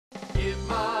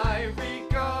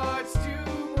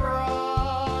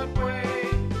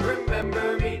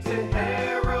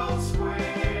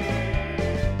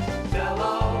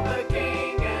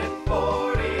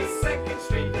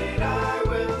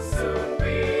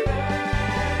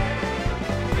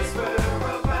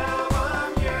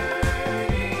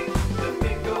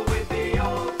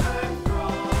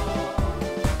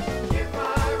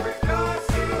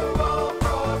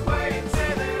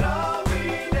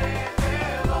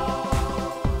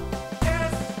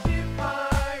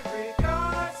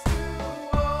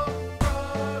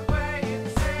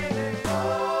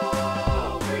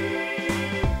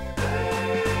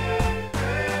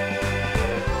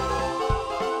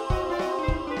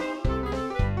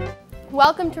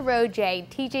Welcome to Row J,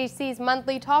 TJC's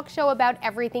monthly talk show about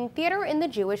everything theater in the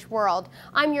Jewish world.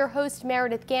 I'm your host,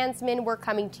 Meredith Gansman. We're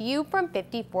coming to you from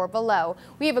 54 Below.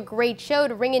 We have a great show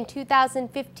to ring in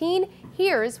 2015.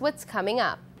 Here's what's coming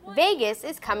up. Vegas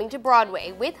is coming to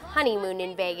Broadway with Honeymoon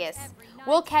in Vegas.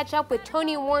 We'll catch up with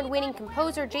Tony Award-winning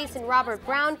composer Jason Robert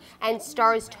Brown and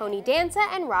stars Tony Danza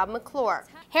and Rob McLure.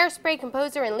 Hairspray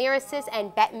composer and lyricist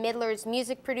and Bette Midler's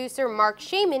music producer Mark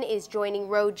Shaman is joining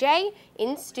Row J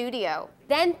in studio.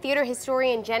 Then theater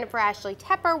historian Jennifer Ashley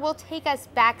Tepper will take us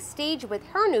backstage with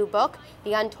her new book,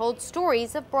 The Untold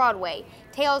Stories of Broadway,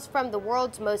 Tales from the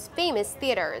World's Most Famous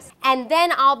Theaters. And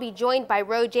then I'll be joined by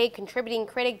Row J contributing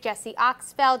critic Jesse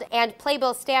Oxfeld and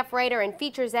Playbill staff writer and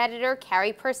features editor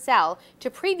Carrie Purcell to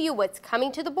preview what's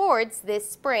coming to the boards this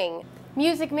spring.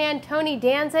 Music man Tony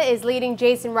Danza is leading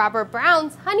Jason Robert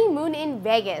Brown's Honeymoon in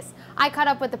Vegas. I caught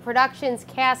up with the production's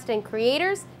cast and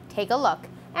creators. Take a look,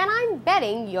 and I'm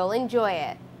betting you'll enjoy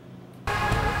it.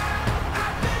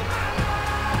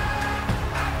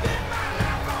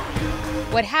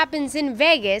 What happens in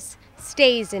Vegas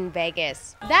stays in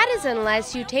Vegas. That is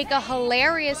unless you take a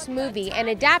hilarious movie and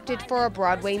adapt it for a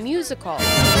Broadway musical.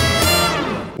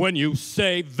 When you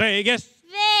say Vegas,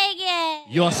 Vegas,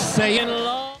 you're saying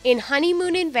love. In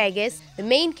Honeymoon in Vegas, the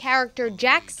main character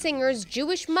Jack Singer's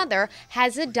Jewish mother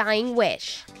has a dying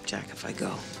wish. Jack, if I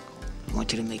go, I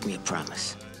want you to make me a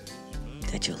promise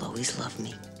that you'll always love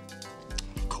me.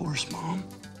 Of course, Mom.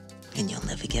 And you'll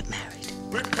never get married.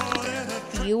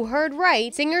 You heard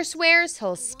right. Singer swears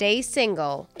he'll stay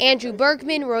single. Andrew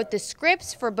Bergman wrote the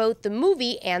scripts for both the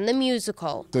movie and the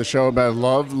musical. The show about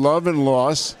love and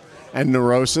loss and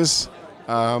neurosis,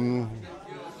 and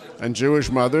Jewish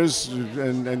mothers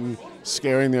and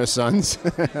scaring their sons.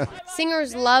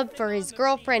 Singer's love for his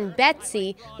girlfriend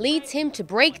Betsy leads him to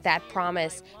break that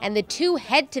promise, and the two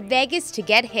head to Vegas to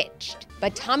get hitched.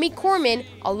 But Tommy Corman,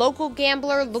 a local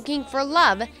gambler looking for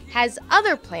love, has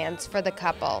other plans for the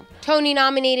couple.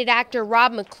 Tony-nominated actor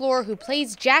Rob McLure, who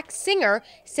plays Jack Singer,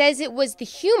 says it was the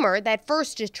humor that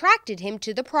first attracted him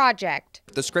to the project.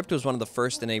 The script was one of the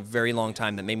first in a very long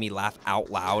time that made me laugh out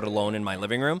loud alone in my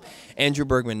living room. Andrew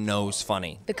Bergman knows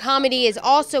funny. The comedy is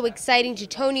also exciting to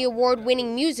Tony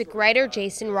Award-winning music writer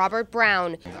Jason Robert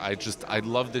Brown. I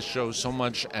love this show so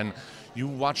much, and you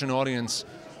watch an audience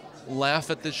laugh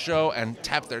at this show and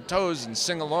tap their toes and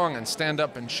sing along and stand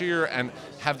up and cheer and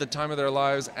have the time of their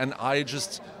lives, and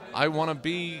I want to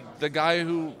be the guy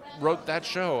who wrote that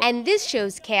show. And this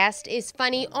show's cast is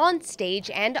funny on stage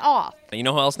and off. You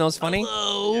know who else knows funny?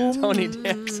 Hello. Tony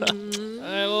Danza.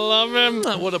 I love him.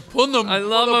 I want to put him. I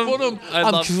love him.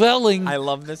 I'm dwelling. I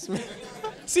love this man.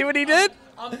 See what he did?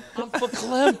 I'm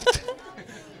verklempt.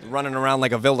 Running around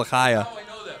like a Vildachaya. Oh, I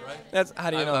know that, right? That's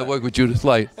how do you know I that? work with Judith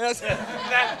Light.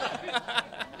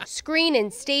 Screen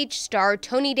and stage star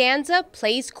Tony Danza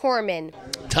plays Corman.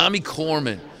 Tommy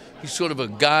Corman. He's sort of a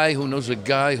guy who knows a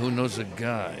guy who knows a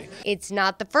guy. It's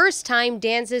not the first time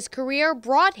Danza's career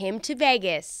brought him to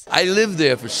Vegas. I lived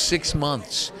there for 6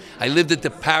 months. I lived at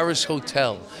the Paris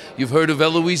Hotel. You've heard of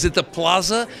Eloise at the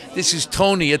Plaza? This is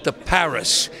Tony at the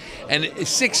Paris. And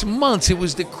 6 months, it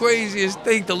was the craziest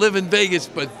thing to live in Vegas,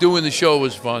 but doing the show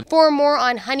was fun. For more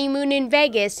on Honeymoon in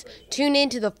Vegas, tune in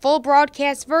to the full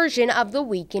broadcast version of the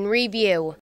Week in Review.